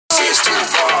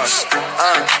Pause.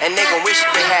 And they gon' wish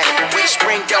that they had it. With a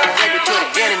spring dope, baby, put a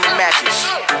dent in the mattress.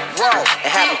 Whoa, and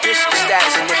have them physical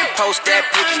status. And if you post that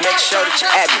pictures, make sure that you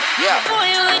add me. Yeah. Boy,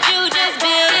 would you just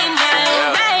be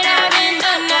mine? Right out in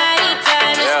the night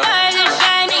time. The stars are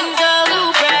shining so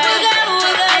bright.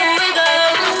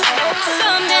 Wiggle.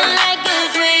 Something like a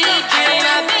sweet dream.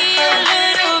 I'll be a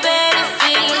little better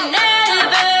seen. Never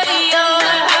your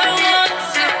heart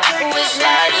was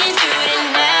sliding through the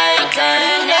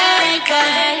nighttime.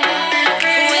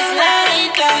 Was sliding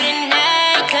through the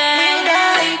nighttime.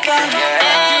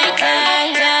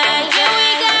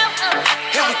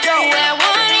 Here we go. Where I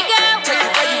wanna go. Take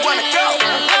it where you wanna go.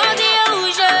 On the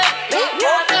ocean.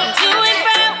 To and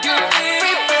fro.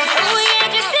 Oh, yeah,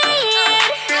 just say it.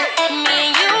 Me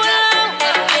and you alone.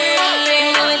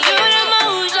 Going through the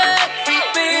motion.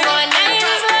 Going nice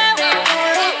and slow.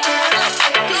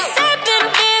 'Cause I've been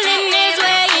feeling this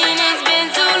way and it's been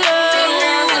so long.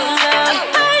 A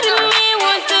part of me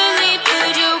wants to leave.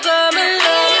 Could you come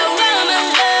along?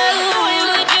 Boy,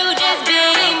 would you just be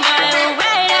mine?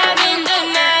 Right out in the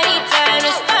nighttime.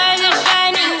 The stars are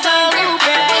shining so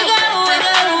bright.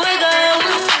 Wiggle.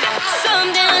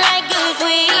 Something like a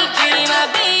sweet dream. I'll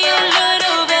be a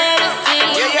little better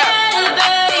seen.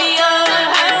 Never your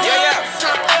heart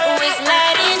was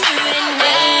sliding through the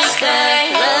night sky.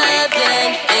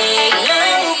 Loving, ain't no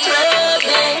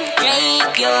clubbing.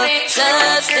 Drink your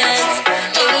substance.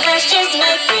 And let's just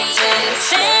make pretend.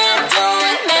 Stand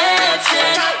on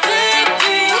medicine. Flip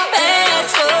through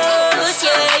past goals,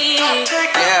 yeah.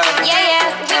 Yeah.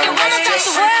 We can run across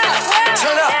the world.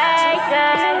 Turn up.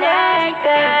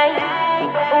 Nighttime.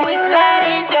 We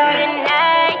sliding through the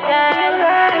nighttime.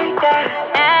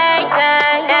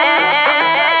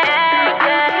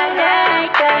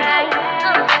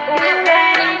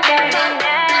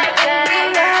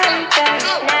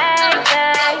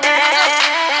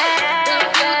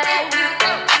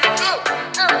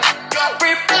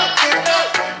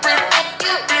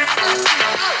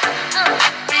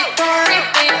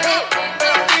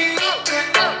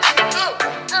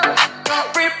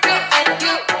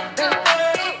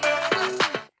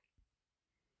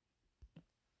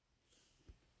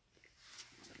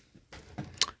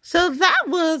 So that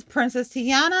was Princess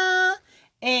Tiana,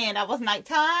 and that was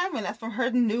Nighttime, and that's from her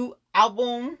new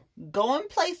album, Going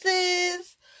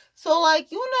Places. So, like,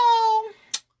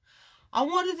 I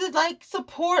wanted to, like,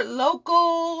 support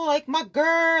local, like, my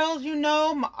girls,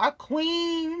 our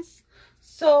queens.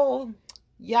 So,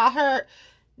 y'all heard,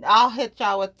 I'll hit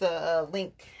y'all with the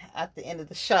link at the end of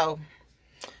the show.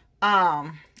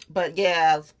 But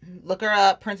yeah, look her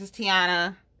up, Princess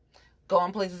Tiana.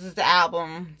 Going Places is the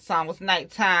album. Song was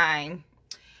Nighttime.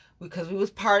 Because we was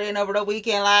partying over the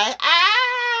weekend like,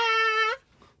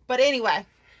 But anyway.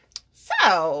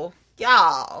 So,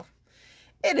 y'all.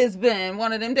 It has been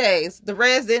one of them days. The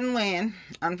Reds didn't win,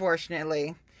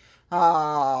 unfortunately.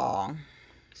 Oh,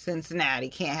 Cincinnati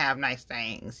can't have nice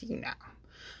things,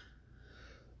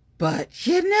 But,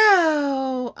 I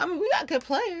mean, we got good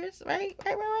players, right?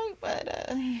 Right. But,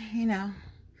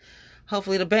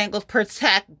 hopefully the Bengals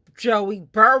protect Joey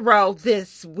Burrow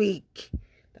this week.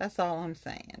 That's all I'm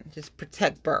saying. Just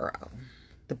protect Burrow.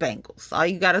 The Bengals. All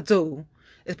you got to do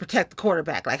is protect the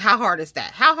quarterback. Like, how hard is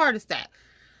that?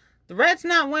 The Reds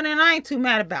not winning, I ain't too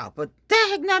mad about. But,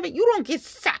 dagnabbit, you don't get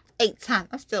sacked 8 times.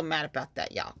 I'm still mad about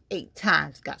that, y'all. 8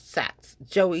 times got sacked.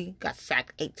 Joey got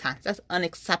sacked 8 times. That's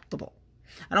unacceptable.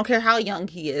 I don't care how young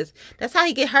he is. That's how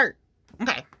he get hurt.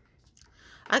 Okay.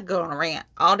 I could go on a rant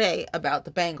all day about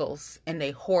the Bengals and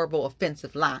their horrible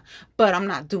offensive line. But I'm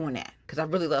not doing that. Because I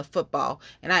really love football.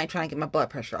 And I ain't trying to get my blood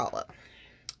pressure all up.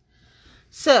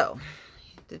 So,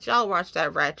 did y'all watch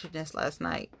that ratchetness last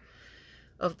night?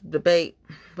 Of the debate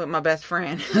with my best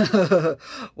friend?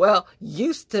 Well,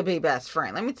 used to be best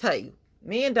friend. Let me tell you.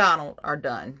 Me and Donald are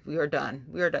done. We are done.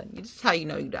 This is how you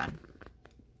know you're done.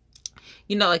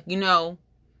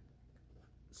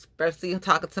 Especially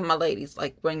talking to my ladies,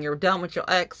 like when you're done with your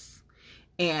ex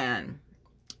and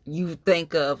you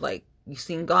think of, like, you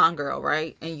seen Gone Girl,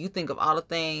 right? And you think of all the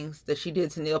things that she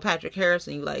did to Neil Patrick Harris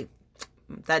and you like,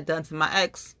 that done to my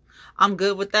ex. I'm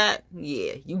good with that.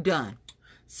 Yeah, you done.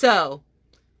 So,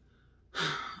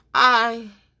 I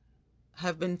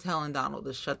have been telling Donald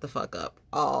to shut the fuck up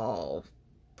all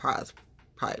probably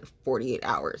 48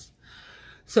 hours.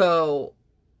 So,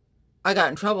 I got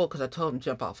in trouble because I told him to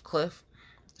jump off a cliff.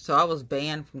 So I was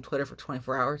banned from Twitter for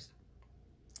 24 hours.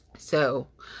 So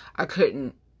I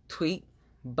couldn't tweet,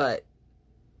 but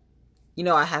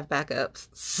I have backups.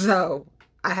 So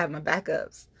I have my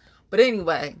backups. But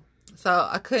anyway, so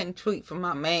I couldn't tweet from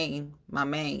my main,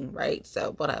 right?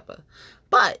 So whatever.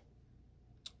 But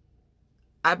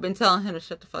I've been telling him to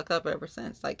shut the fuck up ever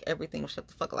since. Like, everything was shut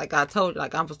the fuck up. Like, I told you,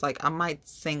 like, I was like, I might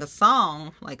sing a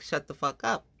song, like, shut the fuck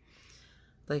up.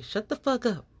 Like, shut the fuck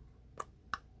up.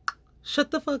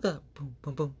 Shut the fuck up. Boom,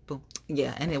 boom, boom, boom.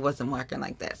 Yeah, and it wasn't working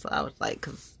like that. So I was like,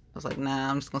 nah,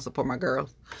 I'm just gonna support my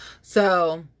girls.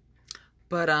 So,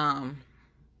 but,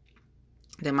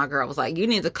 then my girl was like, you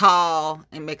need to call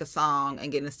and make a song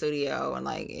and get in the studio. And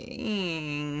like,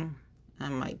 I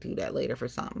might do that later for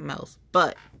something else.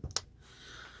 But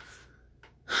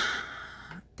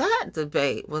that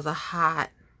debate was a hot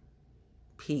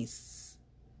piece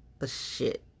of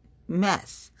shit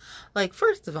mess. Like,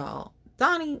 first of all,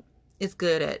 Donnie is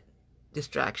good at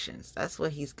distractions. That's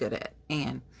what he's good at.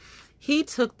 And he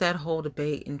took that whole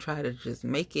debate and tried to just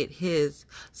make it his,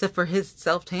 except for his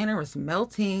self-tanner was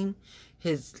melting,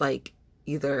 his, like,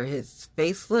 either his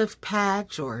facelift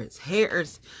patch or his hair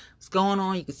was going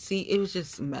on. You could see it was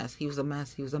just a mess. He was a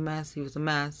mess. He was a mess. He was a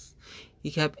mess.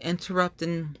 He kept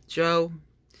interrupting Joe.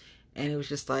 And it was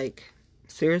just like,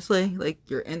 seriously? Like,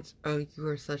 you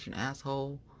are such an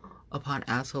asshole upon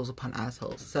assholes upon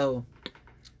assholes. So,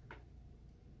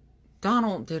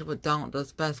 Donald did what Donald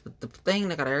does best, but the thing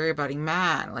that got everybody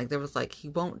mad, like, there was like, he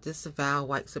won't disavow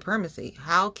white supremacy.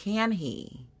 How can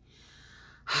he?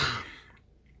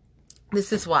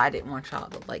 This is why I didn't want y'all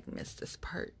to, like, miss this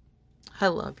part. I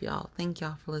love y'all. Thank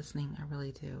y'all for listening. I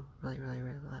really do. Really, really,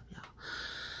 really love y'all.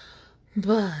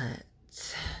 But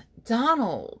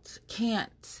Donald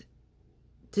can't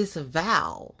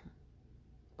disavow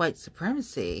white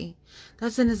supremacy.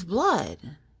 That's in his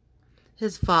blood.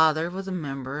 His father was a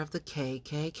member of the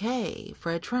KKK,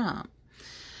 Fred Trump.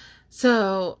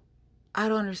 So, I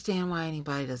don't understand why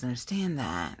anybody doesn't understand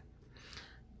that.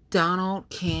 Donald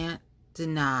can't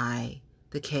deny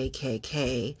the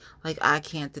KKK like I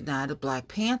can't deny the Black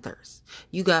Panthers.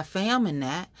 You got fam in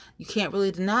that. You can't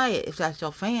really deny it if that's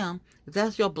your fam. If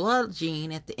that's your blood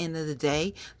gene at the end of the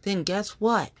day, then guess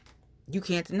what? You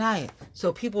can't deny it.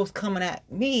 So people's coming at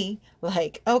me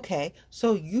like, okay,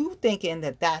 so you thinking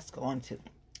that that's going to,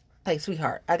 like,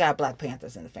 sweetheart, I got Black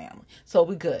Panthers in the family. So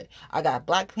we good. I got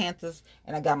Black Panthers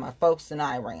and I got my folks in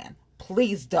Iran.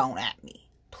 Please don't at me.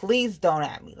 Please don't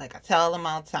at me. Like I tell them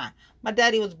all the time. My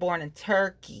daddy was born in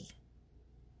Turkey.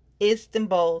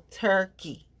 Istanbul,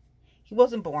 Turkey. He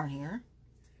wasn't born here.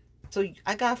 So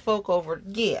I got folk over,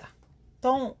 yeah.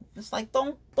 Don't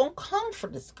come for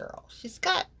this girl. She's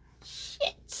got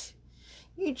shit.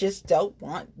 You just don't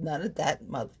want none of that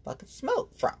motherfucking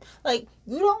smoke from. Like,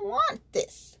 you don't want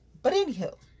this. But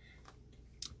anywho.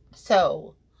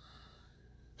 So,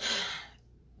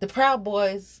 the Proud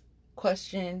Boys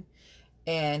question,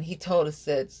 and he told us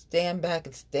that stand back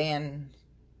and stand,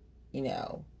 you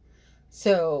know.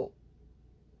 So,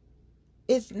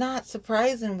 it's not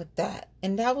surprising with that.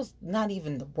 And that was not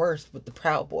even the worst with the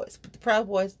Proud Boys. But the Proud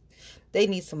Boys, they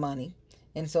need some money.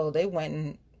 And so they went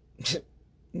and,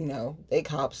 you know, they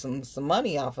copped some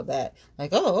money off of that. Like,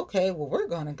 oh, okay, well, we're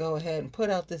going to go ahead and put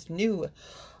out this new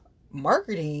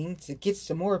marketing to get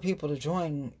some more people to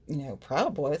join, you know,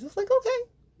 Proud Boys. It's like, okay.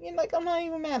 You know, like, I'm not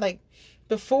even mad. Like,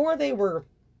 before they were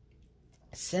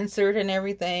censored and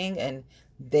everything, and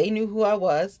they knew who I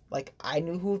was, like, I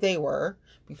knew who they were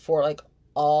before, like,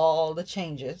 all the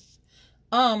changes.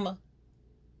 We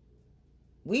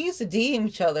used to DM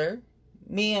each other,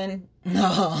 me and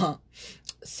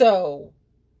so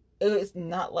it's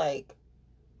not like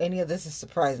any of this is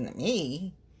surprising to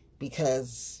me,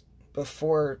 because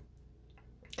before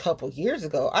a couple years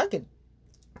ago I could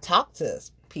talk to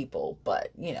people, but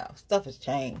you know, stuff has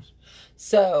changed.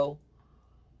 So,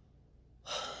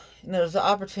 you know, there's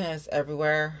opportunities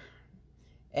everywhere,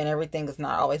 and everything is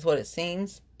not always what it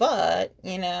seems, but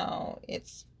you know,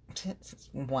 it's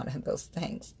one of those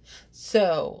things.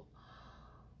 So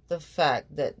the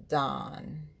fact that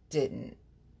Don didn't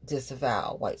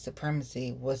disavow white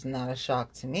supremacy was not a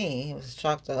shock to me. It was a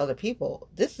shock to other people.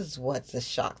 This is what's a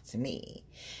shock to me,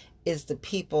 is the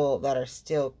people that are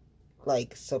still,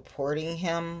 like, supporting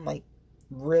him, like,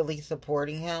 really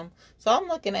supporting him. So I'm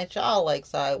looking at y'all, like,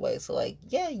 sideways. So, like,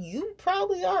 yeah, you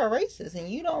probably are a racist and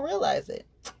you don't realize it.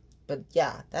 But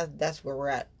yeah, that's where we're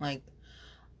at. Like,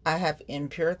 I have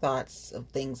impure thoughts of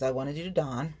things I want to do to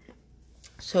Don.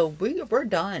 So we're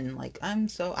done. Like,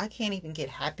 I can't even get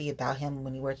happy about him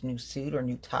when he wears a new suit or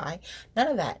new tie. None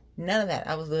of that.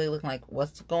 I was literally looking like,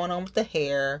 what's going on with the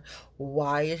hair?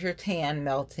 Why is your tan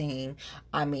melting?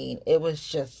 I mean, it was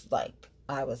just like,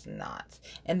 I was not.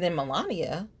 And then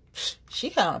Melania, she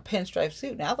had on a pinstripe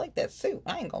suit. Now, I like that suit.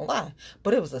 I ain't gonna lie.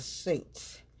 But it was a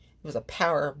suit. It was a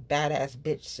power badass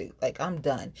bitch suit. Like, I'm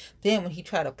done. Then when he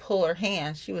tried to pull her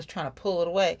hand, she was trying to pull it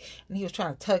away. And he was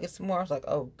trying to tug it some more. I was like,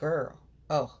 oh, girl.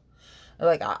 Oh.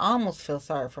 Like, I almost feel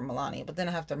sorry for Melania, but then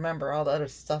I have to remember all the other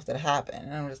stuff that happened.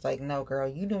 And I'm just like, no, girl,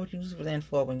 you knew what you was in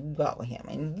for when you got with him.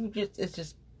 And it's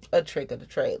just a trick of the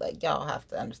trade. Like, y'all have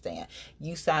to understand.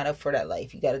 You sign up for that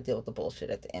life. You got to deal with the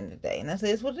bullshit at the end of the day. And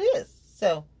that's what it is.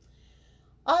 So,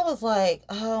 I was like,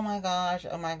 oh my gosh,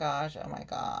 oh my gosh, oh my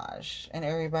gosh. And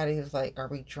everybody was like, are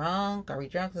we drunk? Are we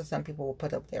drunk? So some people will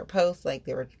put up their posts like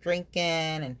they were drinking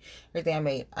and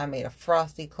everything. I made a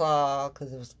Frosty Claw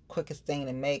because it was the quickest thing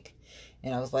to make.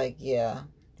 And I was like, yeah.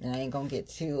 And I ain't going to get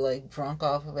too like drunk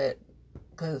off of it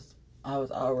because I was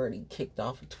already kicked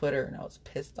off of Twitter and I was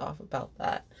pissed off about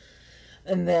that.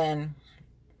 And then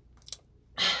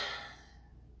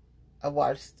I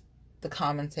watched the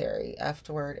commentary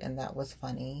afterward, and that was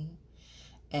funny.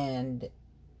 And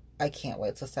I can't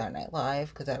wait till Saturday Night Live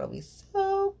because that'll be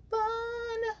so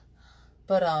fun.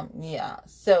 But yeah.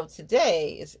 So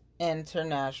today is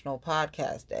International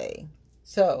Podcast Day.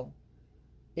 So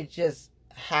it just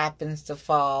happens to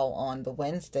fall on the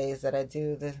Wednesdays that I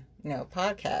do the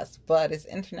podcast, but it's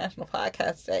International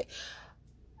Podcast Day.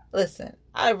 Listen,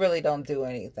 I really don't do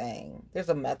anything. There's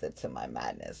a method to my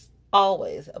madness.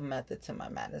 Always a method to my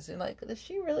madness. You're like, did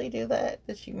she really do that?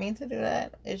 Did she mean to do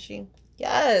that? Is she?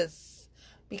 Yes.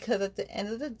 Because at the end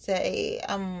of the day,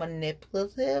 I'm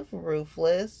manipulative,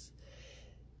 ruthless,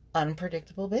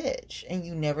 unpredictable bitch. And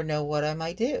you never know what I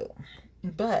might do.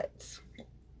 But,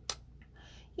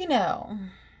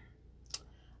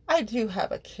 I do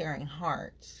have a caring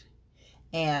heart.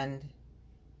 And,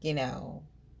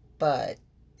 but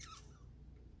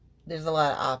there's a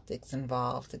lot of optics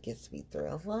involved to get me through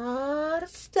a lot of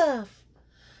stuff.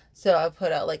 So I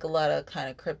put out like a lot of kind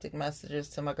of cryptic messages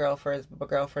to my girlfriends, but my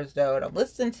girlfriends don't. I'm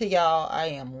listening to y'all. I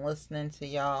am listening to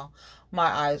y'all. My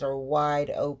eyes are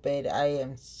wide open. I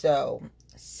am so.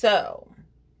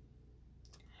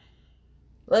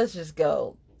 Let's just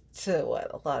go to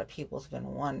what a lot of people's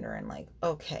been wondering. Like,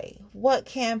 okay, what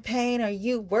campaign are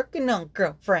you working on,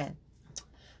 girlfriend?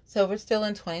 So we're still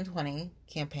in 2020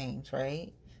 campaigns,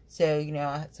 right? So,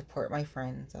 I support my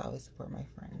friends. I always support my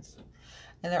friends.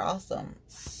 And they're awesome.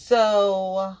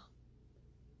 So,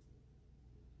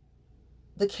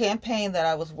 the campaign that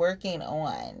I was working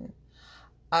on,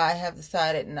 I have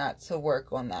decided not to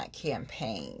work on that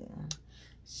campaign.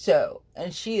 So,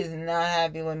 and she is not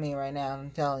happy with me right now.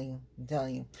 I'm telling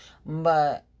you.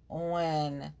 But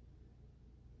when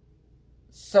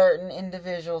certain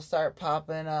individuals start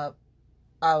popping up,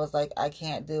 I was like, I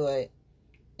can't do it.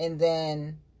 And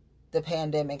then the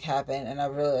pandemic happened, and I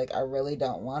really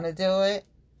don't want to do it.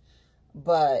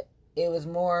 But it was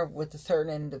more with a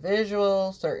certain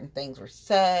individual, certain things were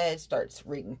said, starts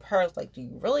reading posts, like, do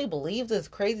you really believe this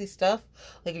crazy stuff?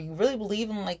 Like, are you really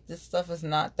believing, like, this stuff is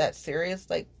not that serious?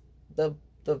 Like, the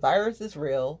virus is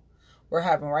real. We're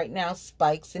having right now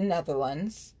spikes in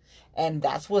Netherlands. And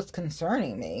that's what's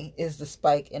concerning me, is the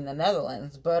spike in the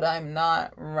Netherlands. But I'm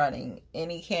not running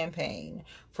any campaign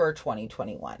for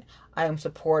 2021. I am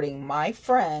supporting my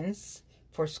friends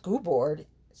for school board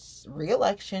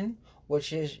re-election,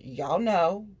 which is, y'all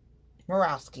know,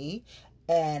 Morawski.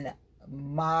 And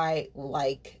my,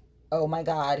 oh my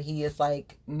God, he is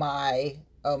like my,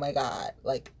 oh my God,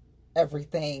 like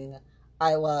everything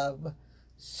I love,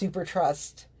 super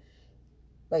trust,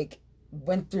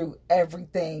 went through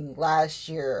everything last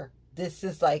year. This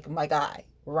is my guy,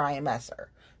 Ryan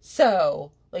Messer.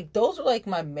 So, those are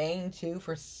my main two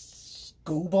for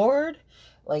school board.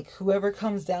 Whoever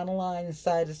comes down the line and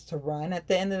decides to run at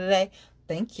the end of the day,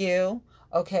 thank you.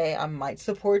 Okay, I might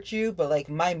support you, but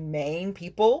my main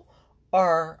people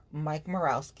are Mike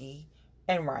Morawski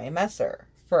and Ryan Messer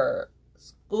for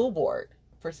school board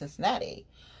for Cincinnati.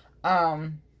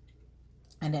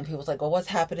 And then people's like, well, what's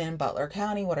happening in Butler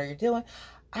County? What are you doing?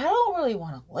 I don't really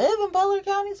want to live in Butler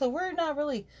County, so we're not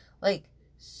really,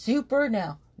 super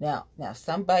now.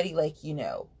 Somebody,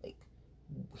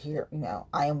 here,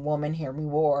 I Am Woman, Hear Me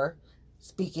War.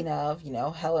 Speaking of,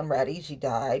 Helen Reddy, she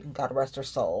died. God rest her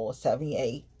soul,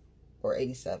 78 or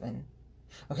 87.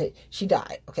 Okay, she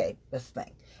died. Okay, that's the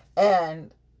thing.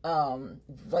 And,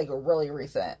 really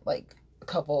recent, a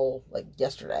couple,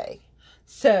 yesterday.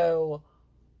 So,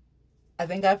 I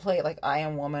think I played I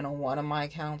Am Woman on one of my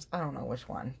accounts. I don't know which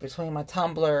one. Between my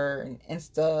Tumblr and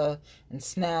Insta and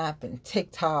Snap and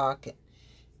TikTok and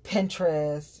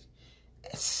Pinterest,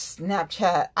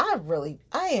 Snapchat.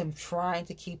 I am trying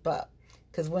to keep up.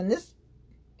 Because when this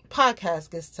podcast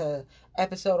gets to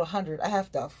episode 100, I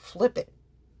have to flip it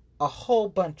a whole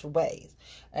bunch of ways.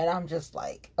 And I'm just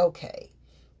okay,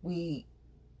 we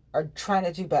are trying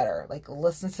to do better.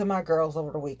 Listen to my girls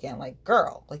over the weekend.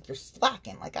 Girl, you're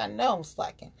slacking. I know I'm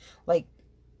slacking.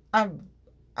 I'm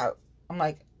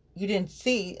you didn't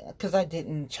see, because I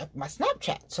didn't check my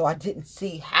Snapchat, so I didn't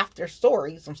see half their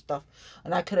stories and stuff,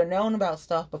 and I could have known about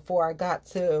stuff before I got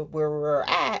to where we were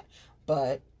at,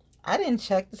 but I didn't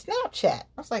check the Snapchat. I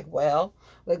was like, well,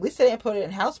 like, at least they didn't put it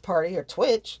in House Party or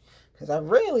Twitch, because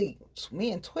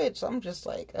me and Twitch, I'm just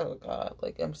like, oh God,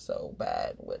 like, I'm so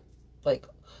bad with, like,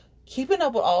 keeping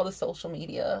up with all the social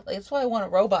media. Like, that's why I want a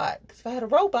robot, because if I had a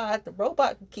robot, the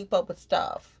robot could keep up with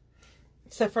stuff,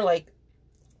 except for, like,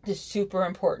 the super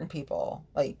important people,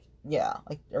 like, yeah,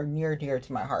 like, are near dear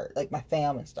to my heart, like my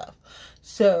fam and stuff.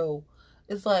 So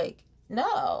it's like,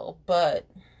 no, but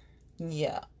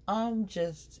yeah, and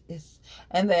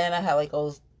then I had like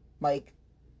those, like,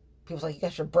 people's like, you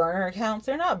got your burner accounts.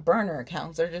 They're not burner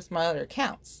accounts, they're just my other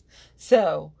accounts.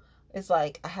 So it's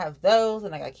like, I have those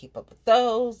and I gotta keep up with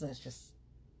those, and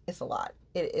it's a lot.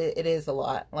 It is a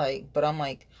lot, like, but I'm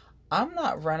like, I'm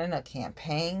not running a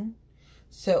campaign,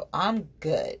 so I'm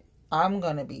good. I'm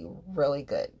going to be really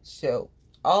good. So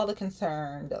all the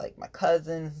concern that, like, my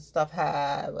cousins and stuff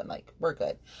have, and, like, we're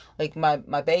good. Like, my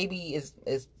baby is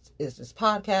this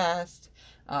podcast.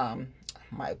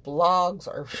 My blogs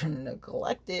are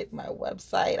neglected. My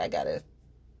website, I got to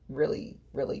really,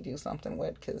 really do something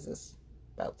with, because it's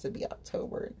about to be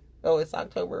October. Oh, it's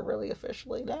October really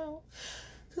officially now.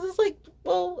 Because it's like,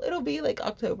 well, it'll be like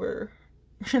October.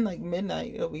 And like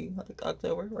midnight, it'll be like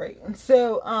October, right? And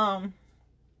so,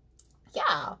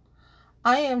 yeah,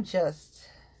 I am just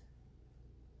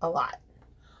a lot.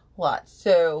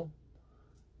 So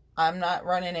I'm not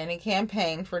running any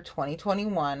campaign for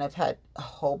 2021. I've had a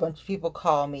whole bunch of people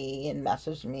call me and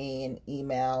message me and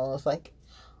email. It's like,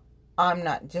 I'm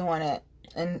not doing it.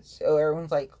 And so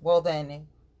everyone's like, well, then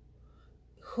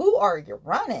who are you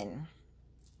running?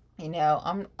 You know,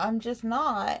 I'm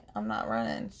not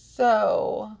running.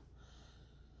 So,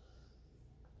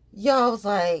 y'all was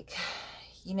like,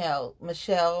 you know,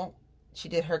 Michelle, she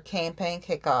did her campaign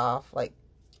kickoff like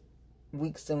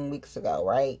weeks and weeks ago,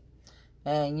 right?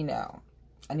 And, you know,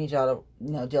 I need y'all to,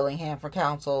 you know, Dillingham for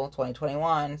Council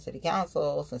 2021, City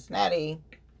Council, Cincinnati.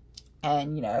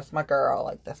 And, you know, that's my girl.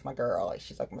 Like,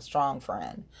 she's like my strong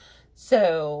friend.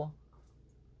 So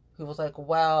he was like,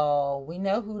 well, we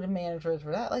know who the manager is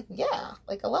for that. Like, yeah,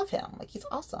 like, I love him. Like, he's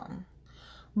awesome.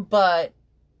 But,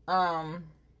 that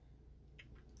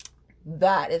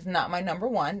is not my number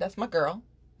one. That's my girl.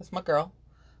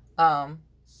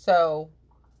 So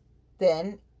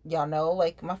then y'all know,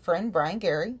 like, my friend Brian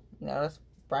Gary, you know, that's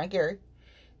Brian Gary.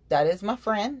 That is my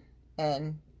friend.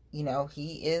 And, you know,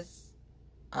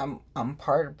 I'm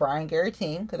part of Brian Gary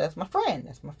team, because that's my friend,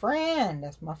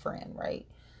 right?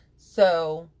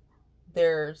 So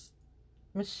there's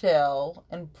Michelle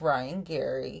and Brian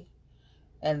Gary,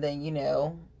 and then, you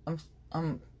know,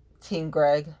 I'm Team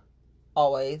Greg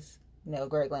always. You know,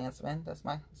 Greg Landsman, that's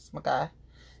my guy.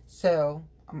 So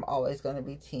I'm always going to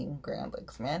be Team Greg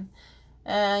Landsman,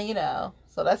 and, you know,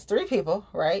 so that's 3 people,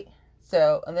 right?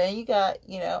 So, and then you got,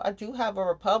 you know, I do have a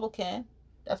Republican.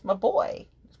 That's my boy.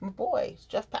 It's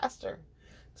Jeff Pastor.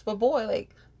 It's my boy.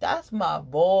 Like, that's my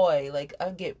boy. Like, I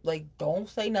get, like, don't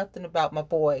say nothing about my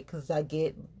boy, because I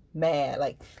get mad.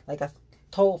 Like I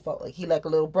told folk, like, he like a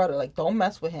little brother. Like, don't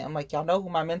mess with him. Like, y'all know who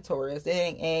my mentor is. We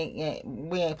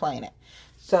ain't playing it.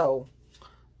 So,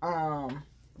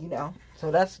 you know,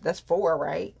 so that's 4,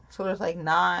 right? So there's like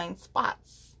 9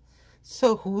 spots.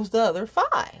 So who's the other 5?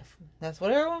 That's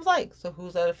what everyone's like. So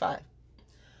who's the other 5?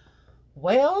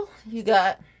 Well, you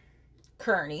got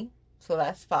Kearney, so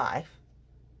that's 5.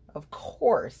 Of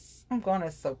course,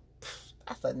 that's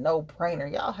a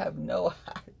no-brainer. Y'all have no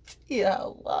idea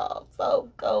how love so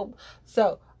go.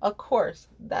 So, of course,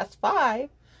 that's 5.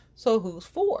 So who's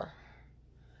 4?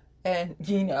 And,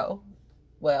 you know,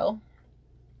 well,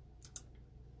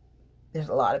 there's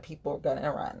a lot of people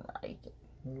gonna run, right?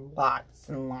 Lots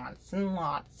and lots and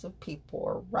lots of people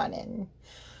are running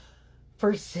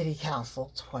for City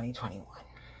Council 2021.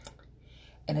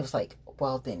 And it was like,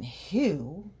 well, then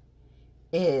who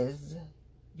is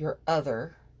your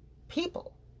other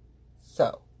people?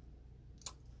 So,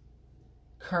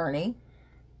 Kearney,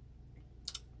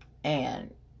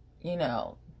 and, you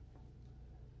know,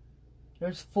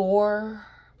 there's 4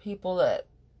 people that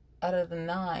out of the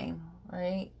 9,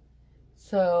 right?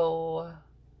 So,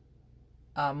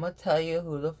 I'm going to tell you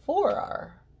who the 4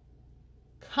 are.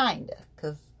 Kinda,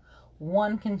 because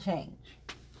one can change.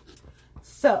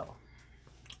 So,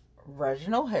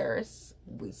 Reginald Harris.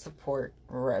 We support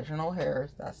Reginald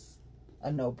Harris. That's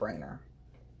a no-brainer.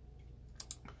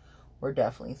 We're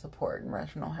definitely supporting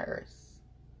Reginald Harris.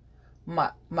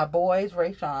 My boy's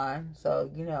Rayshawn, so,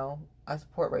 you know, I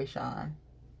support Rayshawn.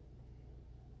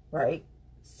 Right?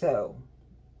 So,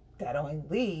 that only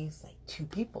leaves like 2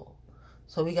 people.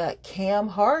 So we got Cam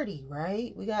Hardy,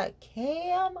 right? We got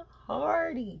Cam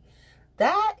Hardy.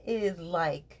 That is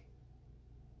like,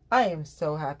 I am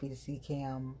so happy to see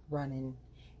Cam running.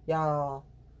 Y'all,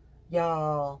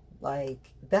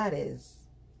 like, there's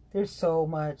so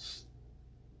much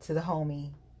to the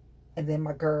homie. And then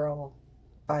my girl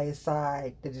by his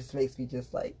side that just makes me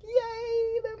just like,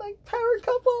 yay, they're like power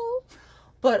couple.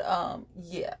 But,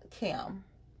 yeah, Cam.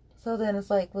 So then it's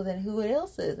like, well, then who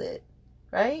else is it?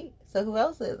 Right? So who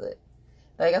else is it?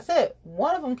 Like I said,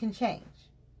 one of them can change.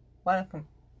 One of them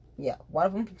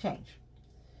can change.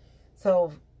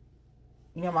 So,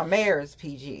 you know, my mayor is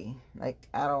PG. Like,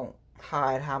 I don't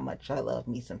hide how much I love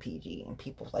me some PG. And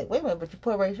people's like, wait a minute, but you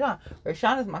put Rayshawn.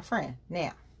 Rayshawn is my friend.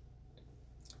 Now,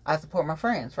 I support my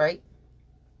friends, right?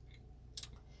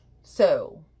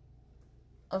 So,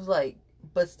 I was like,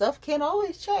 but stuff can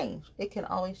always change. It can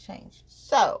always change.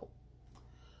 So,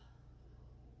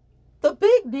 the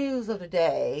big news of the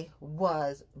day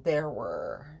was there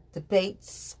were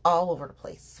debates all over the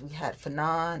place. We had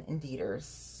Fanon and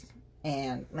Dieters.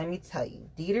 And let me tell you,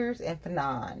 Dieters and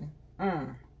Fanon,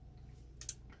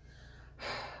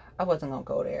 I wasn't going to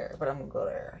go there, but I'm going to go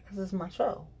there because it's my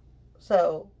show.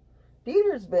 So,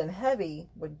 Dieter's been heavy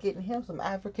with getting him some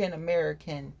African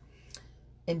American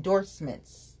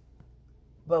endorsements.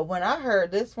 But when I heard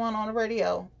this one on the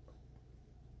radio,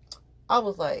 I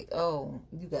was like, oh,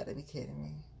 you gotta be kidding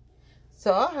me.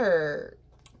 So I heard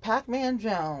Pac-Man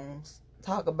Jones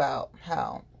talk about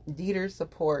how Dieter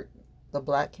support the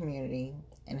black community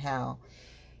and how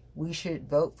we should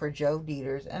vote for Joe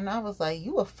Dieters. And I was like,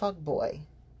 you a fuck boy.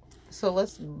 So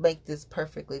let's make this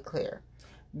perfectly clear.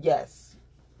 Yes,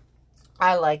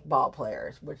 I like ball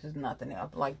players, which is nothing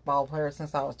else. I like ball players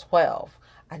since I was 12.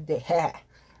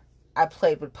 I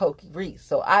played with Pokey Reese,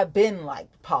 so I've been like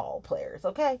ball players,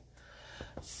 okay?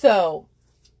 So,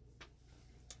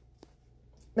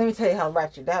 let me tell you how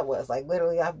ratchet that was. Like,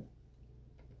 literally, I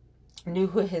knew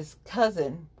who his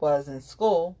cousin was in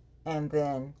school, and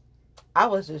then I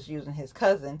was just using his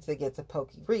cousin to get to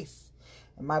Pokey Reese.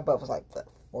 And my butt was like,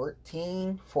 what,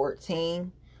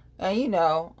 14? And, you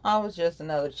know, I was just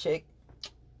another chick,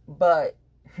 but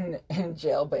in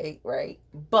jailbait, right?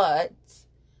 But,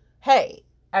 hey,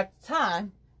 at the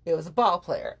time, it was a ball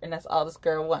player, and that's all this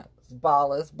girl wants.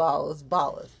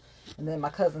 Ballers. And then my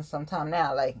cousin sometime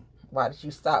now, like, why did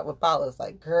you start with ballers?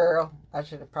 Like, girl, I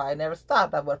should have probably never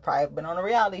stopped. I would have probably been on a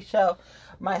reality show.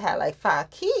 Might have like 5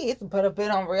 kids, but have been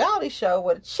on a reality show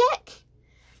with a check.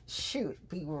 Shoot,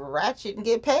 be ratchet and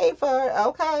get paid for it,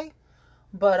 okay?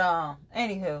 But,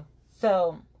 anywho,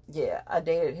 so, yeah, I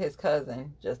dated his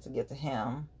cousin just to get to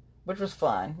him, which was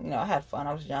fun. You know, I had fun.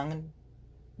 I was young and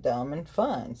dumb and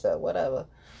fun, so whatever.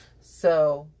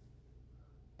 So,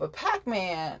 but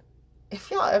Pac-Man, if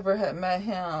y'all ever had met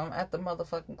him at the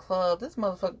motherfucking club, this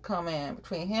motherfucker come in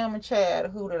between him and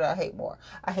Chad. Who did I hate more?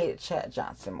 I hated Chad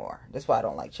Johnson more. That's why I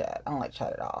don't like Chad. I don't like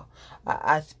Chad at all.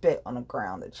 I spit on the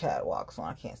ground that Chad walks on.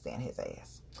 I can't stand his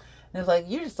ass. And it's like,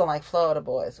 you just don't like Florida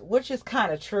boys, which is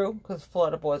kind of true because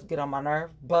Florida boys get on my nerve.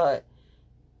 But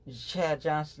Chad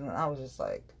Johnson, I was just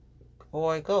like,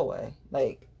 boy, go away.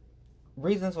 Like,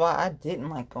 reasons why I didn't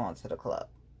like going to the club.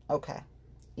 Okay.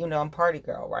 You know, I'm a party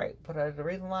girl, right? But the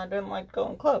reason why I didn't like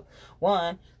going to club,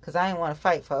 one, because I didn't want to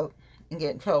fight folk and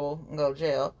get in trouble and go to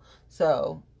jail.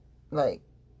 So, like,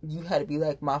 you had to be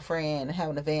like my friend and have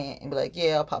an event and be like,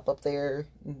 yeah, I'll pop up there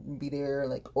and be there,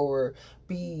 like, or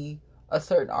be a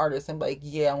certain artist and be like,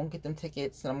 yeah, I'm going to get them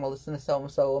tickets and I'm going to listen to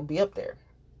so-and-so and be up there.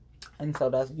 And so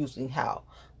that's usually how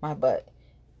my butt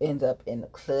ends up in the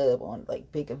club on,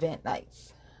 like, big event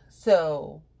nights.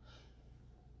 So,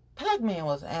 Pac-Man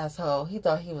was an asshole. He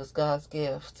thought he was God's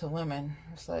gift to women.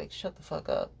 It's like, shut the fuck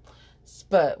up.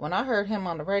 But when I heard him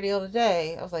on the radio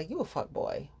today, I was like, you a fuck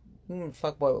boy. You a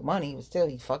fuck boy with money, but still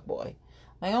you fuck boy.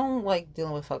 Like, I don't like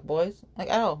dealing with fuck boys.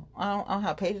 Like, I don't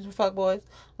have patience for fuck boys.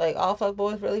 Like, all fuck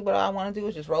boys, really, what I want to do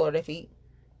is just roll over their feet.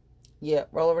 Yeah,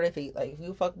 roll over their feet. Like, if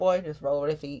you a fuck boy, just roll over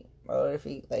their feet. Roll over their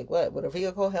feet. Like, what? With a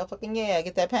vehicle? Hell fucking yeah,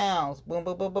 get that pounds. Boom,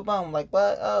 boom, boom, boom, boom. Like,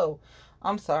 what? Oh,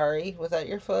 I'm sorry. Was that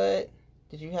your foot?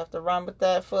 Did you have to run with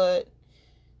that foot?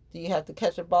 Do you have to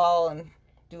catch a ball and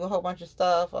do a whole bunch of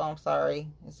stuff? Oh, I'm sorry.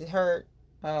 Is it hurt?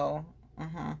 Oh,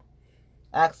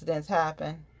 accidents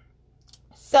happen.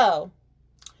 So,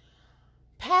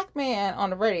 Pac-Man on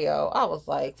the radio, I was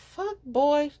like, fuck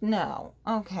boy, no.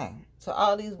 Okay. So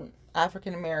all these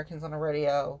African Americans on the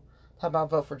radio talk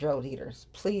about vote for Joe Dieters.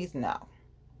 Please, no.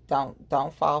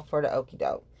 Don't fall for the okie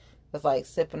doke. It's like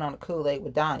sipping on the Kool-Aid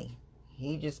with Donnie.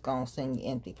 He just gonna send you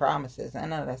empty promises. And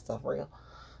none of that stuff real.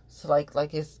 So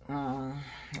like his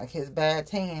bad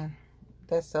tan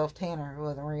that self-tanner. It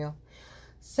wasn't real.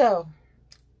 So,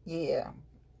 yeah.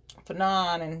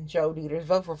 Fanon and Joe Dieters.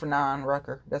 Vote for Fanon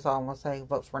Rucker. That's all I'm going to say.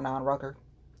 Vote for Fanon Rucker.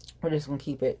 We're just going to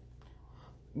keep it.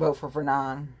 Vote for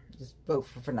Fanon. Just vote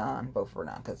for Fanon. Vote for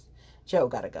Fanon. Because Joe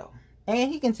got to go.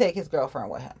 And he can take his girlfriend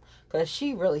with him. Because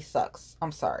she really sucks.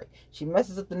 I'm sorry. She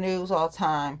messes up the news all the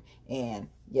time. And,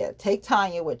 yeah, take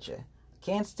Tanya with you.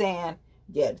 Can't stand.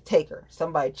 Yeah, take her.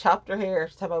 Somebody chopped her hair.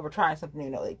 She's talking about we're trying something new.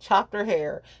 No, they chopped her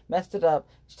hair, messed it up.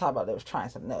 She's talking about they was trying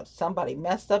something new. Somebody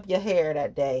messed up your hair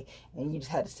that day, and you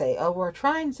just had to say, oh, we're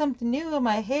trying something new in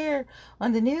my hair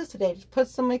on the news today. Just put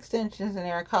some extensions in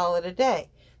there and call it a day.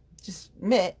 Just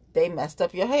admit they messed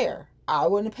up your hair. I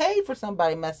wouldn't have paid for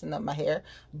somebody messing up my hair,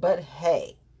 but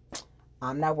hey,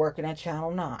 I'm not working at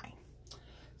Channel 9.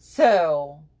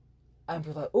 So, I'm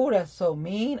just like, oh, that's so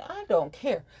mean. I don't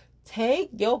care. Take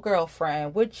your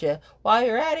girlfriend with you. While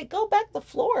you're at it, go back to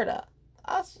Florida.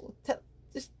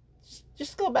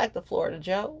 Just go back to Florida,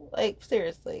 Joe. Like,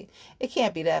 seriously. It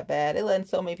can't be that bad. They're letting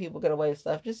so many people get away with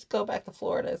stuff. Just go back to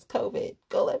Florida. It's COVID.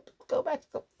 Go back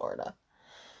to Florida.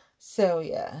 So,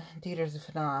 yeah. Dieters and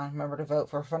Fanon. Remember to vote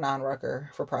for Fanon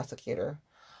Rucker for prosecutor.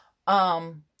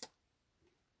 Then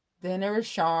there was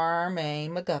Charmaine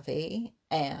McGuffey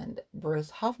and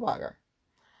Bruce Hofbacher.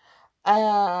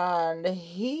 And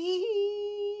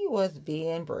he was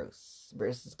being Bruce.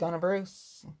 Bruce is gonna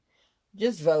Bruce.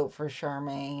 Just vote for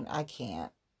Charmaine. I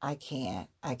can't.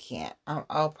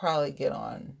 I'll probably get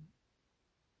on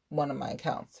one of my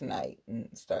accounts tonight and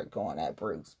start going at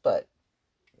Bruce,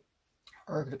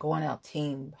 or going out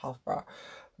Team Hofbauer,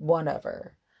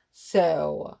 whatever.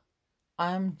 So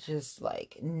I'm just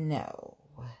like, no.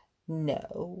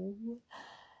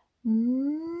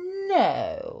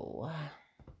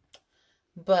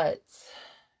 But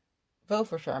vote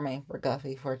for Charmaine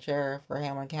McGuffey for chair for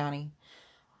Hamilton County.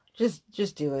 Just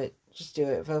do it. Just do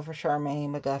it. Vote for Charmaine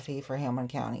McGuffey for Hamilton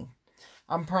County.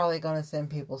 I'm probably going to send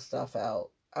people stuff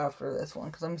out after this one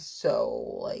because I'm so,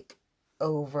 like,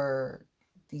 over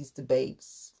these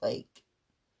debates. Like,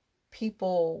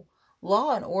 people,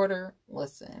 law and order,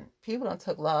 listen, people don't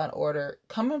took law and order.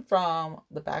 Coming from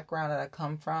the background that I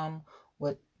come from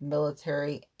with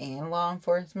military and law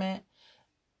enforcement,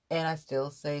 and I still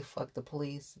say fuck the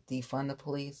police, defund the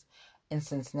police. In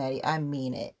Cincinnati, I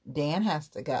mean it. Dan has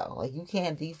to go. Like, you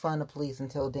can't defund the police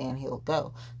until Dan Hill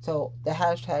go. So the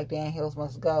hashtag Dan Hills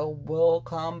must go will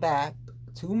come back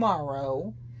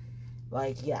tomorrow.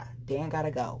 Like, yeah, Dan gotta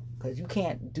go. Because you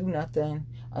can't do nothing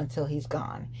until he's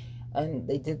gone. And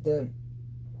they did the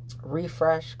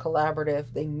refresh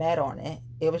collaborative. They met on it.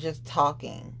 It was just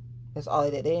talking. That's all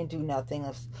they did. They didn't do nothing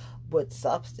with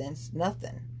substance.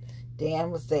 Nothing.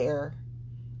 Dan was there.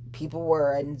 People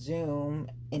were in Zoom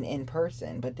and in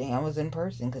person, but Dan was in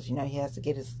person because, you know, he has to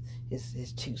get his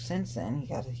 2 cents in. He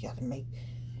got to make,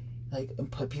 like, and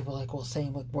put people like, well,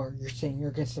 saying, like, where you're saying you're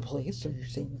against the police, or you're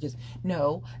saying you're just,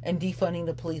 no. And defunding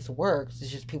the police works.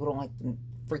 It's just people don't like the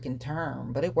freaking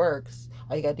term, but it works.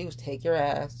 All you got to do is take your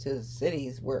ass to the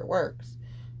cities where it works.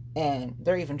 And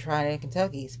they're even trying it in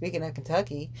Kentucky. Speaking of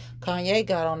Kentucky, Kanye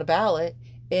got on the ballot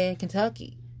in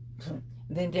Kentucky.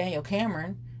 Then Daniel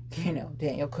Cameron,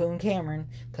 Daniel Coon Cameron,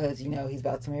 because, he's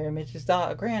about to marry Mitch's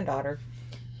granddaughter.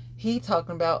 He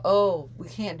talking about, oh, we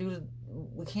can't do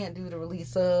the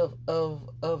release of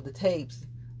the tapes.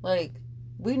 Like,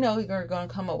 we know he's going to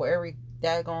come up with every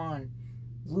daggone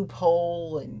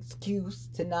loophole and excuse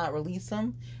to not release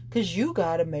them, because you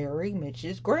got to marry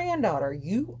Mitch's granddaughter.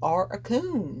 You are a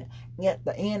coon. At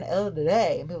the end of the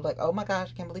day, and people are like, oh my gosh,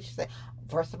 I can't believe she said.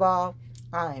 First of all,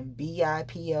 I am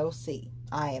BIPOC.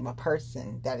 I am a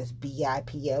person that is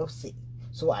BIPOC.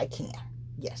 So I can.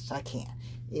 Yes, I can.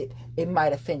 It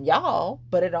might offend y'all,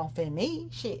 but it don't offend me.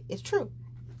 Shit, it's true.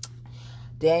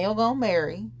 Daniel gonna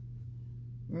marry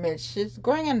Mitch's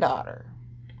granddaughter.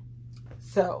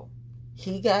 So,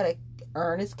 he gotta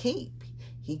earn his keep.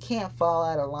 He can't fall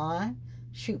out of line.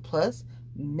 Shoot, plus,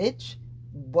 Mitch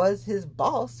was his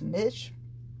boss. Mitch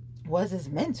was his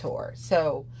mentor.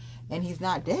 So, and he's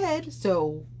not dead,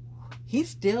 so he's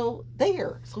still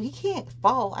there. So he can't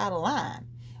fall out of line.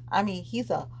 I mean, he's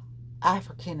a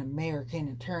African-American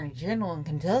attorney general in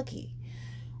Kentucky.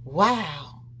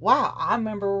 Wow. I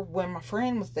remember when my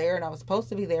friend was there and I was supposed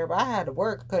to be there, but I had to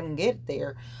work. I couldn't get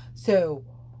there. So,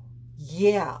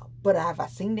 yeah. But have I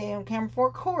seen Daniel Cameron before?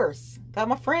 Of course. Got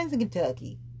my friends in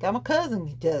Kentucky. Got my cousin in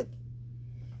Kentucky.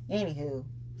 Anywho.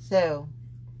 So,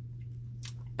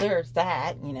 there's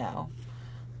that,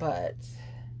 But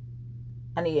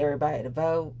I need everybody to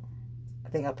vote. I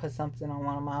think I put something on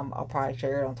one of mine. I'll probably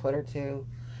share it on Twitter too.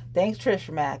 Thanks,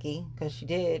 Trisha Mackey, because she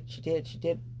did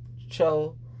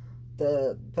show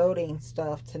the voting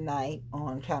stuff tonight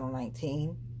on Channel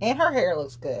 19. And her hair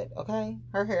looks good, okay?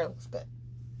 Her hair looks good.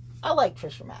 I like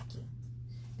Trisha Mackey.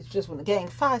 It's just when the Gang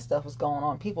 5 stuff was going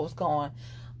on, people was going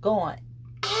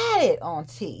at it on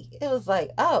T. It was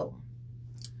like, oh.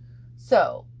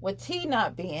 So, with T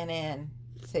not being in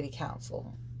city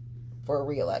council for a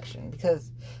re-election,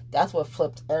 because that's what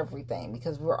flipped everything,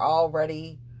 because we were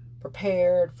already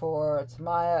prepared for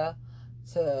Tamaya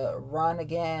to run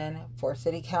again for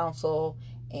city council,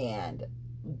 and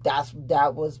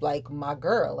that was like my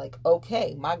girl. Like,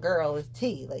 okay, my girl is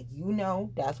T. Like, you know,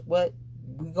 that's what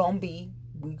we gonna be.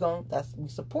 We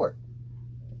support.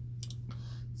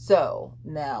 So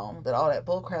now that all that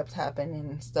bullcrap's happened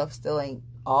and stuff still ain't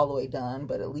all the way done,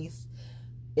 but at least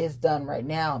it's done right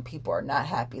now, and people are not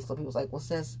happy. So people's like, well,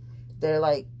 since they're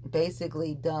like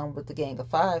basically done with the Gang of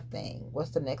Five thing, what's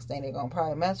the next thing they're gonna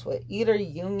probably mess with? Either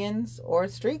unions or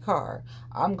streetcar.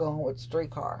 I'm going with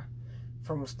streetcar.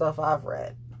 From stuff I've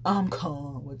read, I'm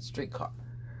going with streetcar.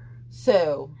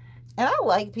 So, and I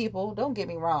like people, don't get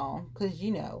me wrong, because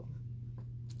you know,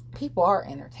 people are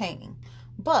entertaining,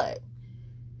 but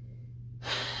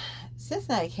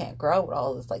Cincinnati can't grow with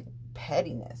all this like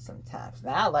pettiness sometimes.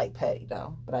 Now I like petty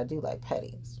though, but I do like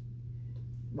petty.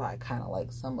 Well, I kind of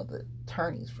like some of the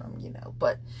attorneys from, you know,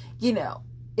 but you know,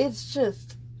 it's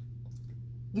just,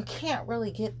 you can't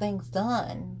really get things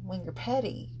done when you're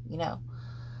petty, you know.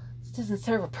 It doesn't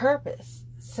serve a purpose.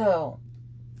 So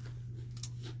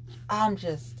I'm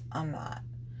not.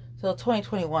 So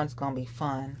 2021 is going to be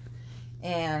fun.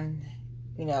 And,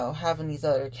 you know, having these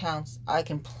other accounts, I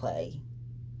can play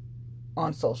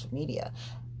on social media.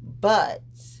 But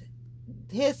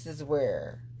this is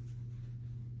where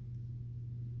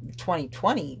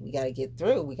 2020, we got to get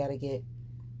through. We got to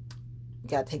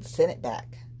take the Senate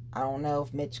back. I don't know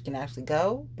if Mitch can actually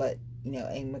go, but, you know,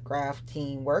 Amy McGrath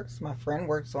team works. My friend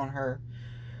works on her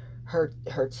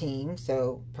team,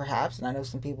 so perhaps, and I know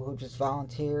some people who just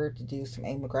volunteered to do some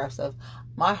Amy McGrath stuff.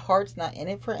 My heart's not in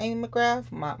it for Amy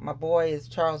McGrath. My boy is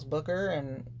Charles Booker,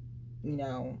 and, you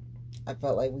know, I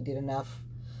felt like we did enough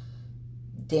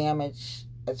damage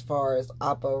as far as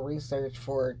Oppo research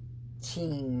for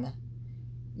Team,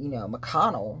 you know,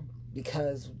 McConnell,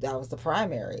 because that was the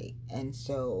primary. And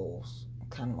so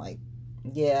kind of like,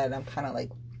 yeah, and I'm kind of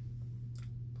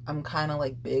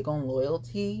like big on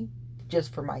loyalty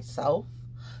just for myself.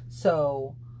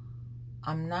 So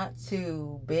I'm not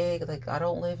too big. Like, I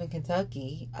don't live in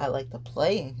Kentucky. I like to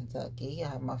play in Kentucky. I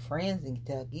have my friends in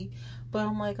Kentucky. But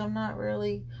I'm like, I'm not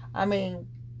really. I mean,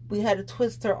 we had to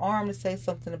twist her arm to say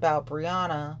something about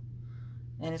Brianna.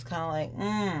 And it's kind of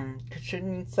like,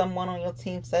 shouldn't someone on your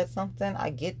team say something?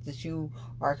 I get that you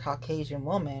are a Caucasian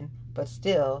woman, but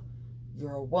still,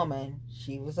 you're a woman.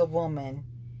 She was a woman.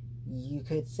 You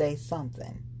could say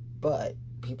something. But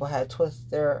people had to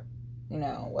twist their, you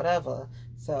know, whatever.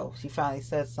 So she finally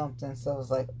said something. So it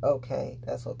was like, okay,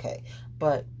 that's okay.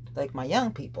 But like my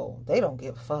young people, they don't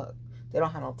give a fuck. They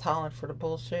don't have no tolerance for the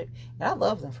bullshit. And I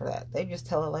love them for that. They just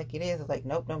tell it like it is. It's like,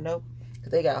 nope, nope, nope.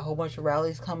 Because they got a whole bunch of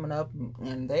rallies coming up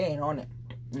and they ain't on it.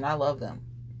 And I love them.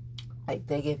 Like,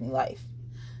 they give me life.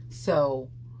 So,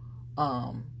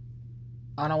 I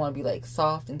don't want to be like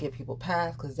soft and give people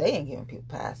pass, because they ain't giving people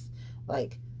pass.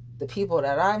 Like, the people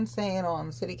that I'm saying on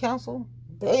the city council,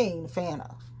 they ain't a fan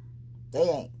of. They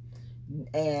ain't.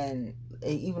 And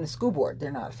even the school board,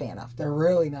 they're not a fan of. They're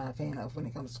really not a fan of when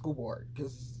it comes to school board,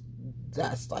 because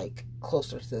that's like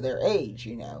closer to their age,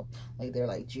 you know. Like, they're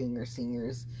like junior,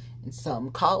 seniors in some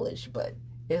college, but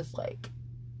it's like,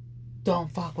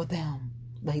 don't fuck with them.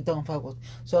 Like, don't fuck with.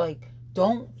 So, like,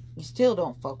 you still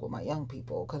don't fuck with my young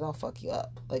people, because I'll fuck you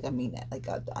up. Like, I mean that. Like,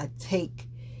 I take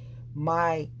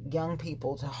my young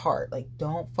people to heart. Like,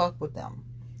 don't fuck with them.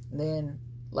 And then,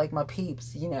 like, my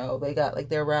peeps, you know, they got like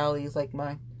their rallies, like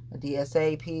my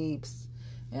DSA peeps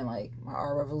and like my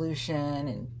Our Revolution,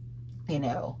 and, you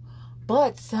know.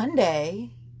 But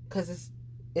Sunday, because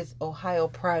it's Ohio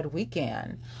Pride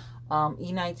weekend,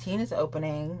 E19 is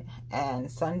opening,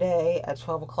 and Sunday at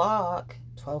 12 o'clock,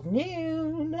 12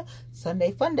 noon,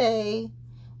 Sunday Fun Day.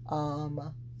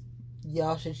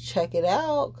 Y'all should check it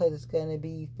out, because it's going to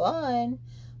be fun.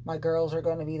 My girls are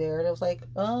going to be there. And it was like,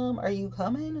 are you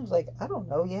coming? I was like, I don't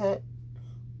know yet,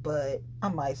 but I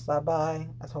might stop by.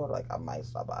 I told her, like, I might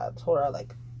stop by. I told her,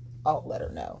 like, I'll let her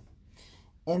know.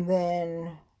 And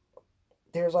then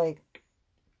there's, like,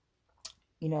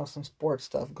 you know, some sports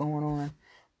stuff going on.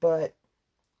 But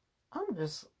I'm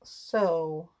just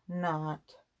so not.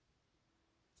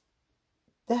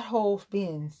 That whole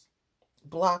being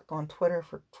blocked on Twitter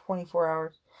for 24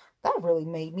 hours, that really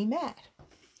made me mad.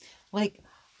 Like,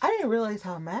 I didn't realize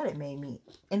how mad it made me.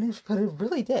 But it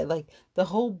really did. Like, the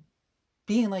whole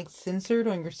being, like, censored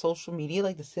on your social media,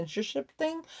 like, the censorship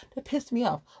thing, that pissed me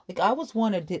off. Like, I was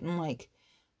one that didn't like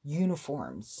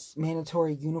uniforms,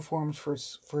 mandatory uniforms for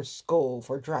school,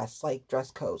 for dress, like,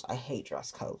 dress codes. I hate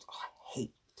dress codes. Oh, I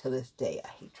hate, to this day, I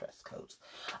hate dress codes.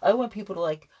 I want people to,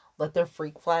 like, let their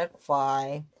freak flag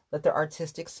fly, let their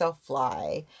artistic self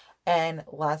fly. And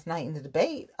last night in the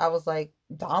debate, I was like,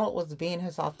 Donald was being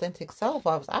his authentic self.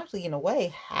 I was actually, in a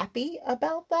way, happy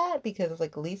about that, because it's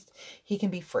like, at least he can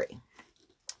be free.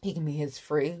 He can be his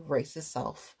free, racist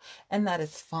self, and that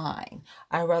is fine.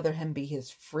 I'd rather him be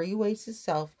his free, racist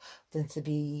self than to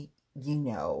be,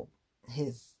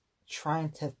 his trying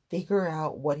to figure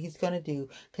out what he's going to do,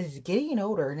 because he's getting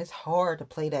older, and it's hard to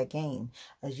play that game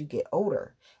as you get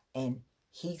older. And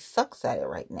he sucks at it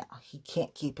right now. He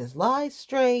can't keep his lies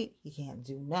straight. He can't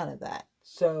do none of that.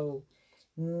 So,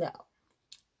 no.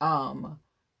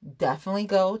 Definitely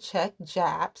go check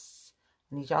Japs.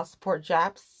 I need y'all to support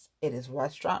Japs. It is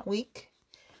restaurant week.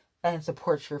 And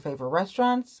support your favorite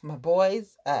restaurants. My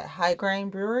boys at High Grain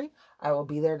Brewery. I will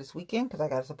be there this weekend because I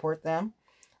got to support them.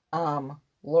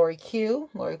 Lori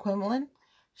Quinlan.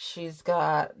 She's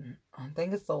got, I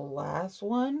think it's the last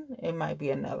one. It might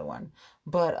be another one.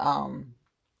 But,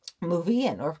 movie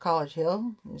at North College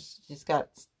Hill. She's got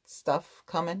stuff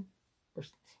coming.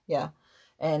 Yeah.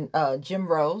 And Jim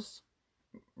Rose,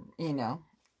 and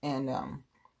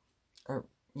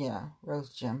Rose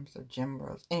Jim's or Jim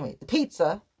Rose. Anyway, the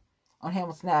pizza on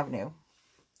Hamilton Avenue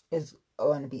is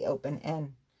going to be open,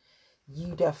 and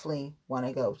you definitely want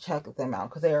to go check them out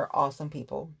because they are awesome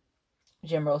people.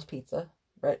 Jim Rose Pizza,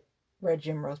 Red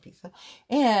Jim Rose Pizza,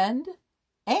 and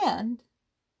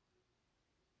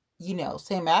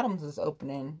Sam Adams is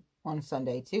opening on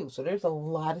Sunday too. So there's a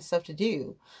lot of stuff to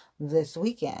do this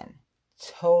weekend.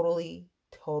 Totally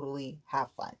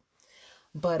have fun.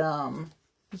 But, I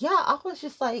was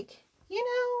just like,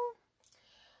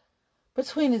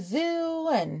 between the zoo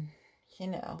and,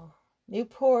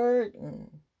 Newport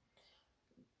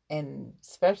and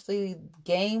especially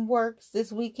GameWorks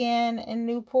this weekend in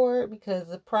Newport because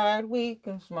of Pride Week.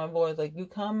 And so my boy's like, you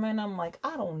coming? I'm like,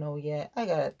 I don't know yet. I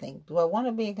gotta think. Do I want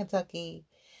to be in Kentucky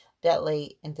that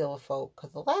late and deal with folk?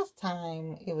 Because the last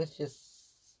time it was just,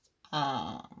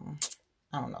 I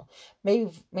don't know.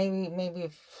 Maybe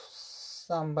if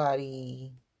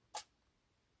somebody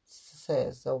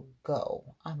says they'll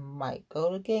go, I might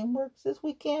go to GameWorks this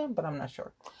weekend, but I'm not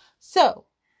sure. So,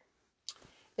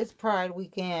 it's Pride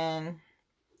weekend,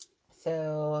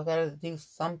 so I gotta do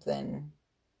something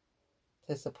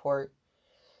to support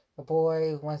a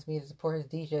boy who wants me to support his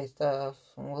DJ stuff,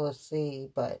 and we'll see,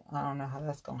 but I don't know how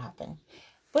that's gonna happen.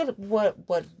 But what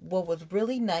was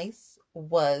really nice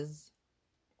was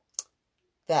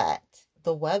that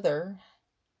the weather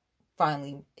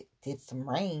finally did some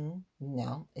rain.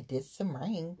 It did some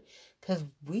rain, because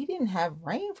we didn't have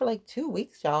rain for like 2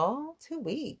 weeks, y'all. 2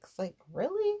 weeks. Like,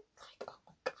 really? Like, oh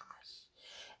my gosh.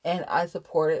 And I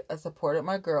supported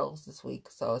my girls this week,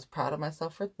 so I was proud of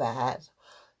myself for that.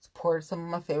 Supported some of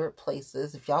my favorite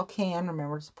places. If y'all can,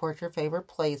 remember to support your favorite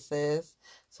places.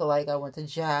 So, like, I went to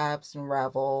Japs and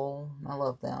Revel. I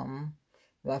love them.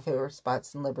 My favorite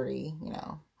spots in Liberty,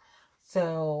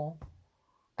 So,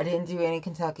 I didn't do any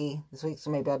Kentucky this week, so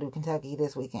maybe I'll do Kentucky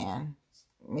this weekend.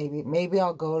 Maybe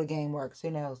I'll go to GameWorks.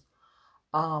 Who knows?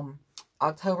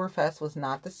 Oktoberfest was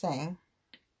not the same.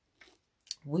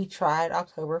 We tried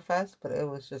Oktoberfest, but it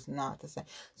was just not the same.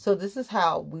 So this is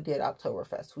how we did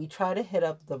Oktoberfest. We tried to hit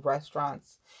up the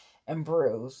restaurants and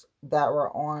brews that were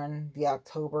on the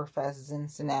Oktoberfest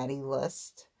Cincinnati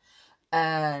list.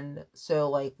 And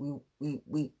so, like, we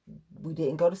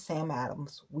didn't go to Sam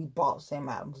Adams. We bought Sam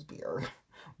Adams beer.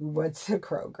 We went to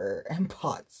Kroger and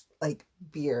bought, like,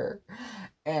 beer.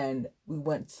 And we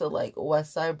went to, like,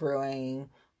 Westside Brewing.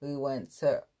 We went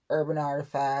to Urban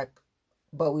Artifact.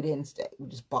 But we didn't stay. We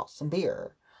just bought some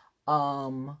beer.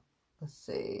 Let's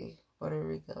see. Where did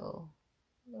we go?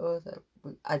 What was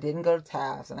it? I didn't go to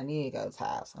Taft's, and I needed to go to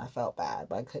Taft's, and I felt bad,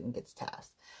 but I couldn't get to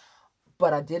Taft's.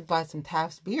 But I did buy some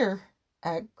Taft's beer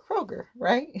at Kroger,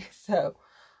 right? So,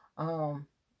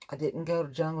 I didn't go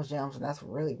to Jungle Gems, and that's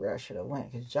really where I should have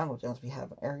went, because Jungle Gems be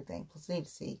having everything. Plus, I need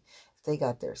to see if they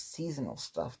got their seasonal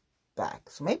stuff back.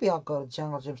 So maybe I'll go to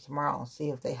Jungle Gems tomorrow and see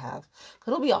if they have,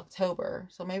 because it'll be October,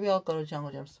 so maybe I'll go to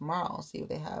Jungle Gems tomorrow and see if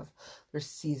they have their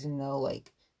seasonal,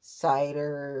 like,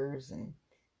 ciders and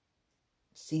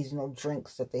seasonal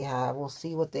drinks that they have. We'll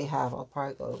see what they have.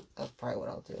 That's probably what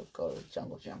I'll do, go to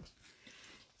Jungle Gems.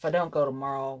 If I don't go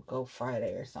tomorrow, I'll go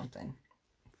Friday or something.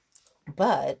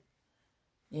 But,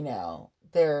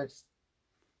 there's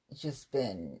just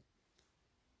been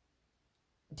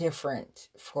different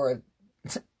for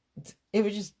it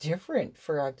was just different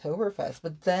for Oktoberfest.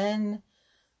 But then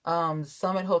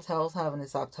Summit Hotel's having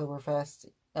this Oktoberfest.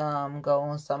 Go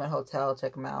on Summit Hotel,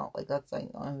 check them out. Like that's like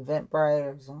on Eventbrite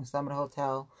or it's on Summit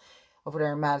Hotel over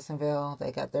there in Madisonville.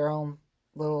 They got their own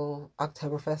little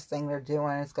Oktoberfest thing they're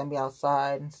doing. It's gonna be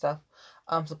outside and stuff.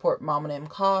 Support Mom and M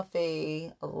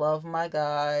Coffee. I love my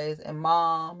guys and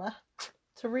Mom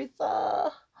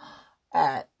Teresa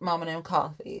at Mom and M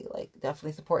Coffee. Like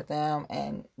definitely support them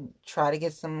and try to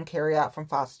get some carry out from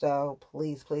Fasto.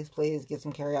 Please, please, please get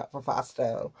some carry out from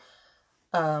Fasto.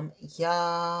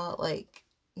 Yeah, like,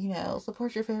 you know,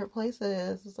 support your favorite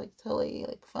places. It's like totally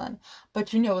like fun.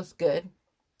 But you know it's good.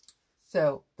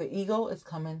 So the Eagle is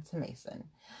coming to Mason.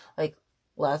 Like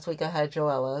last week I had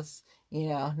Joella's, you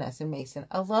know, Ness and Mason.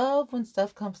 I love when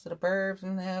stuff comes to the burbs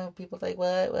and, you know, people like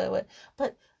what. But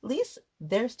at least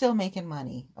they're still making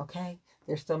money, okay?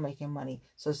 They're still making money.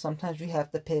 So sometimes you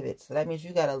have to pivot. So that means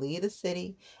you got to leave the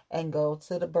city and go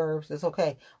to the burbs. It's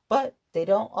okay. But they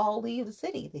don't all leave the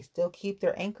city. They still keep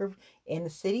their anchor in the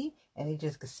city and they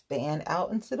just expand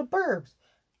out into the burbs.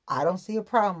 I don't see a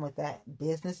problem with that.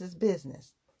 Business is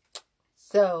business.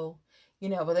 So, you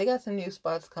know, but they got some new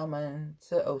spots coming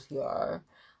to OTR.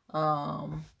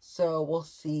 So we'll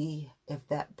see if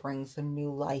that brings some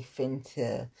new life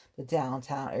into the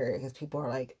downtown area because people are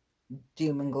like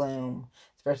doom and gloom,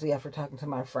 especially after talking to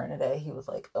my friend today. He was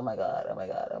like, oh my God.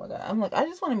 I'm like, I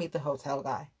just want to meet the hotel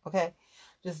guy. Okay.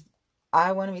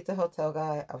 I want to meet the hotel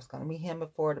guy. I was going to meet him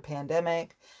before the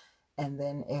pandemic. And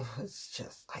then it was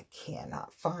just, I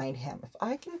cannot find him. If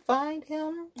I can find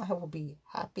him, I will be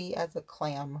happy as a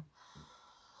clam.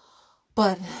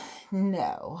 But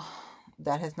no,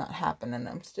 that has not happened. And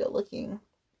I'm still looking.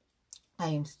 I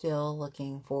am still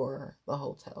looking for the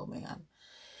hotel man.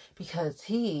 Because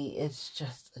he is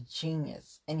just a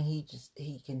genius. And he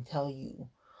can tell you,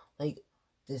 like,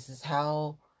 this is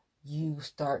how you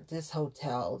start this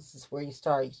hotel. This is where you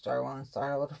start. You want to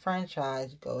start with a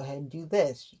franchise. You go ahead and do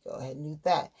this. You go ahead and do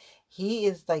that. He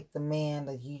is like the man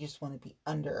that you just want to be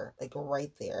under, like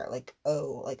right there. Like,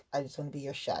 oh, like I just want to be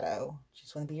your shadow.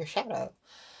 Just want to be your shadow.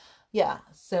 Yeah.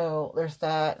 So there's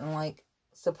that, and like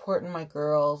supporting my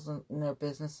girls and their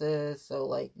businesses. So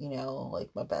like, you know,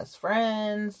 like my best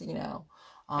friends, you know,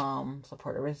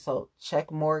 support everything. So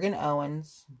check Morgan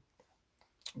Owens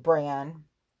brand.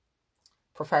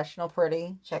 Professional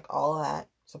Pretty, check all of that.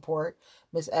 Support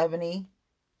Miss Ebony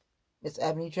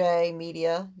J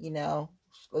Media, you know,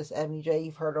 Miss Ebony J,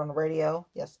 you've heard her on the radio.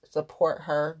 Yes, support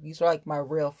her. These are like my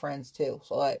real friends too,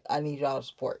 so like I need y'all to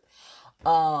support.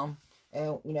 And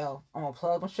you know, I'm gonna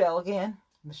plug Michelle again,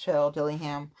 Michelle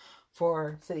Dillingham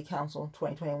for City Council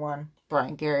 2021,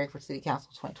 Brian Gary for City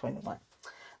Council 2021.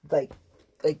 Like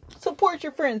support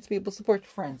your friends, people. Support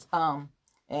your friends.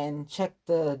 And check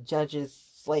the judges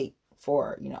slate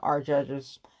for, you know, our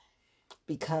judges,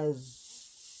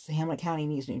 because Hamilton County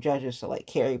needs new judges. So like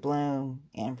Carrie Bloom,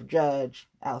 Amber Judge,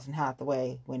 Allison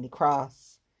Hathaway, Wendy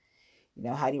Cross, you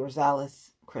know, Heidi Rosales,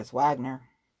 Chris Wagner.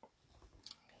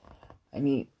 I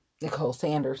need Nicole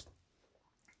Sanders.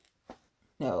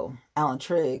 No, Alan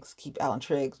Triggs. Keep Alan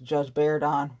Triggs. Judge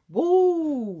Baradon.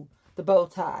 Woo! The bow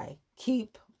tie.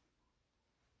 Keep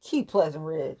Pleasant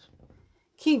Ridge.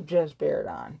 Keep Judge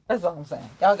Baradon. That's all I'm saying.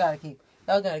 Y'all gotta keep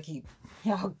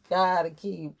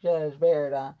Judge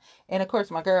Baradon. And of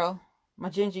course my girl, my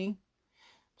Ginger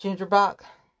Bach,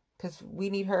 because we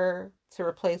need her to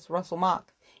replace Russell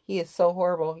Mock. He is so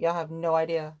horrible. Y'all have no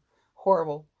idea.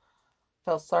 Horrible.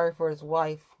 Felt sorry for his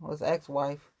wife, his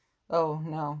ex-wife. Oh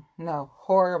no,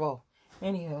 horrible.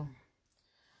 Anywho,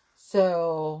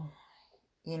 so,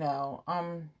 you know,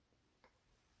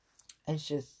 it's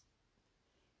just,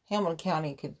 Hamilton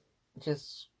County could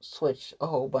just switch a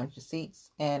whole bunch of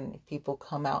seats, and if people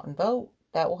come out and vote,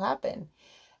 that will happen.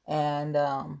 And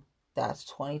that's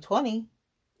 2020,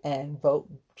 and vote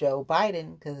Joe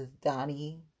Biden, because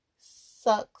Donnie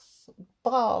sucks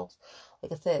balls.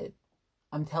 Like I said,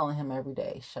 I'm telling him every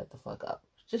day, shut the fuck up.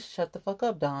 Just shut the fuck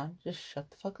up, Don. Just shut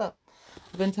the fuck up.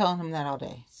 I've been telling him that all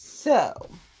day. So,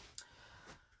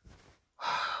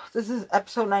 this is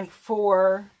episode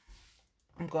 94.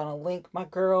 I'm going to link my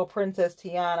girl, Princess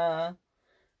Tiana,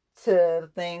 to the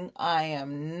thing. I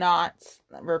am not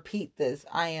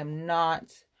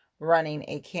running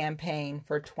a campaign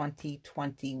for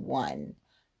 2021.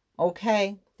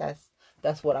 Okay?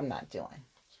 That's what I'm not doing.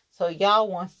 So y'all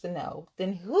wants to know,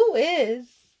 then who is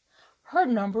her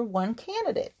number one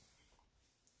candidate?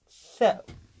 So,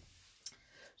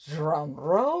 drum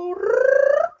roll.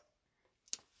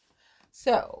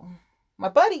 So, my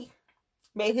buddy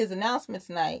made his announcement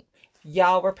tonight.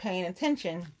 Y'all were paying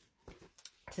attention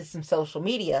to some social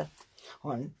media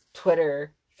on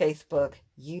Twitter, Facebook,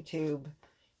 YouTube,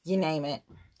 you name it.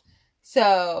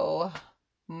 So,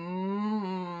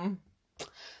 the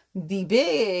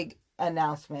big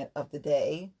announcement of the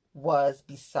day was,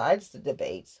 besides the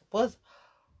debates, was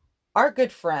our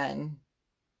good friend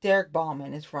Derek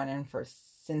Bauman is running for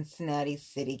Cincinnati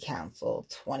City Council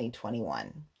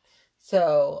 2021.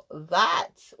 So that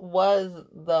was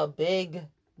the big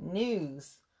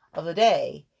news of the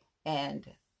day. And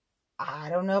I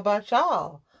don't know about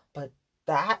y'all, but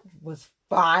that was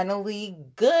finally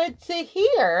good to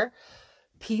hear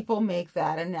people make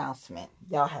that announcement.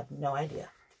 Y'all have no idea.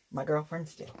 My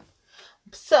girlfriends do.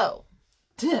 So,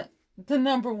 the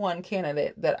number one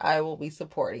candidate that I will be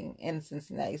supporting in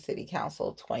Cincinnati City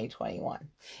Council 2021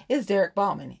 is Derek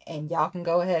Bauman. And y'all can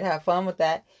go ahead and have fun with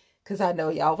that, because I know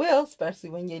y'all will, especially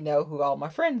when you know who all my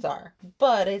friends are.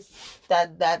 But it's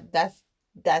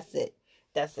that's it.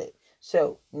 That's it.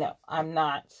 So no, I'm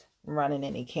not running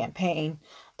any campaign,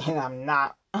 and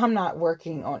I'm not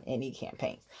working on any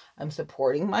campaigns. I'm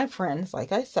supporting my friends,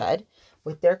 like I said,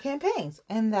 with their campaigns,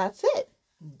 and that's it.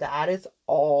 That is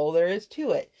all there is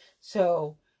to it.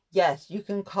 So yes, you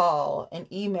can call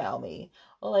and email me.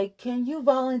 Like, can you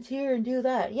volunteer and do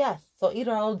that? Yes. So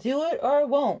either I'll do it or I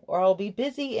won't, or I'll be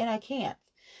busy and I can't.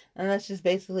 And that's just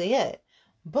basically it.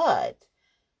 But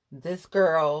this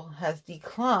girl has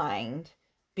declined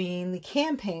being the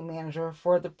campaign manager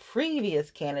for the previous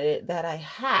candidate that I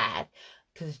had.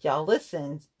 Because y'all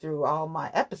listened through all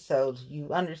my episodes,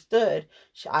 you understood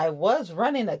I was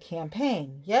running a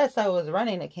campaign. Yes, I was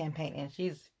running a campaign, and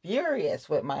she's furious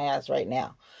with my ass right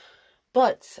now.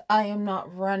 But I am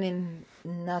not running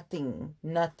nothing.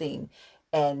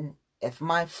 And if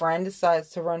my friend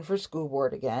decides to run for school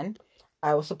board again,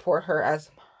 I will support her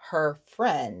as her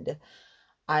friend.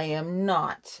 I am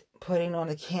not putting on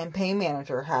a campaign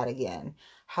manager hat again.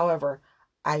 However,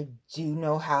 I do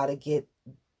know how to get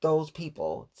those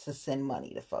people to send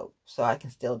money to folks, so I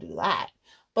can still do that.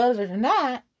 But other than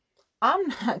that, I'm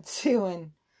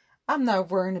not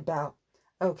worrying about,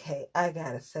 okay, I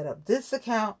gotta set up this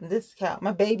account and this account.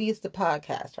 My baby is the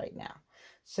podcast right now.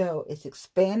 So it's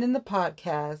expanding the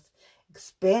podcast,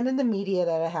 expanding the media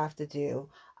that I have to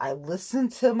do. I listen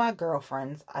to my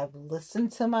girlfriends. I've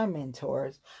listened to my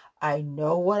mentors. I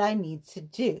know what I need to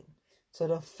do. So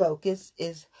the focus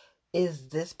is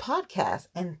this podcast.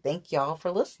 And thank y'all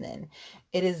for listening.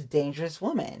 It is Dangerous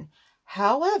Woman.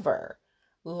 However,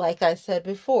 like I said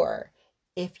before,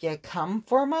 if you come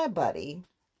for my buddy,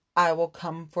 I will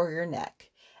come for your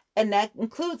neck. And that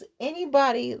includes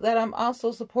anybody that I'm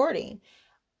also supporting.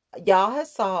 Y'all have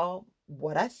saw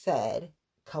what I said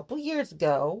a couple years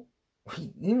ago,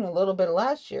 even a little bit of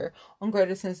last year, on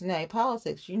Greater Cincinnati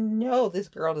Politics. You know this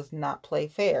girl does not play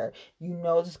fair. You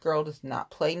know this girl does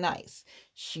not play nice.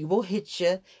 She will hit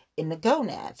you in the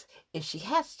gonads if she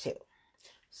has to.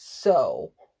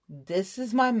 So this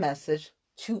is my message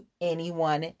to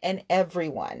anyone and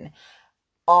everyone.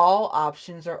 All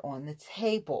options are on the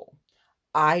table.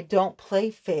 I don't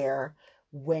play fair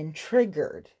when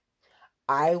triggered.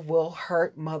 I will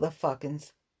hurt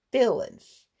motherfucking's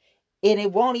feelings. And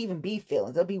it won't even be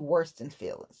feelings. It'll be worse than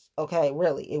feelings. Okay,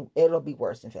 really. It'll be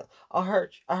worse than feelings. I'll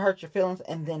hurt your feelings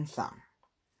and then some.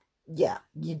 Yeah,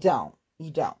 you don't.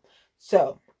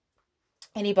 So,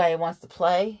 anybody wants to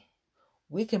play,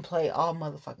 we can play all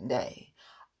motherfucking day.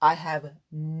 I have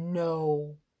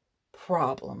no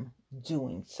problem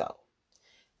doing so.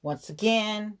 Once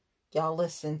again, y'all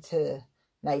listen to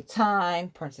Nighttime,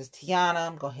 Princess Tiana.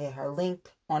 I'm going to hit her link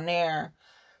on there.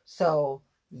 So,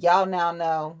 y'all now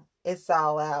know it's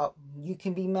all out. You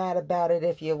can be mad about it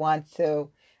if you want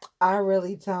to. I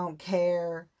really don't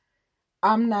care.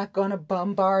 I'm not going to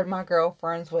bombard my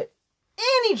girlfriends with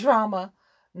any drama.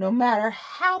 No matter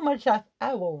how much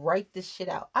I will write this shit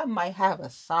out. I might have a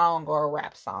song or a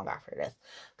rap song after this.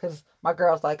 Because my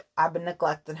girl's like, I've been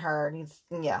neglecting her. And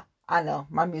yeah, I know.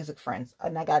 My music friends.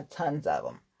 And I got tons of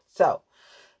them. So,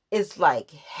 it's like,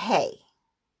 hey.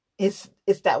 It's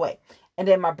that way. And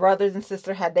then my brothers and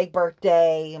sister had their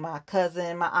birthday. And my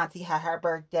cousin, my auntie had her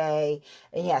birthday.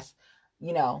 And yes,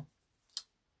 you know,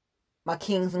 my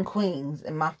kings and queens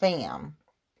and my fam.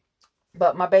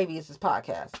 But my baby is this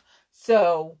podcast.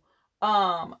 So,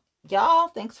 y'all,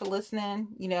 thanks for listening.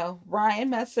 You know, Ryan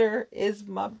Messer is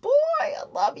my boy. I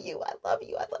love you.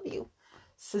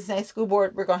 Cincinnati School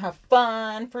Board, we're going to have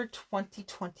fun for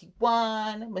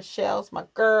 2021. Michelle's my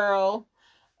girl.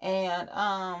 And,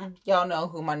 y'all know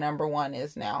who my number one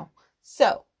is now.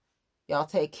 So, y'all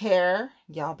take care.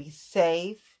 Y'all be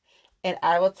safe. And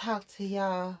I will talk to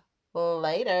y'all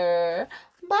later.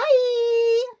 Bye.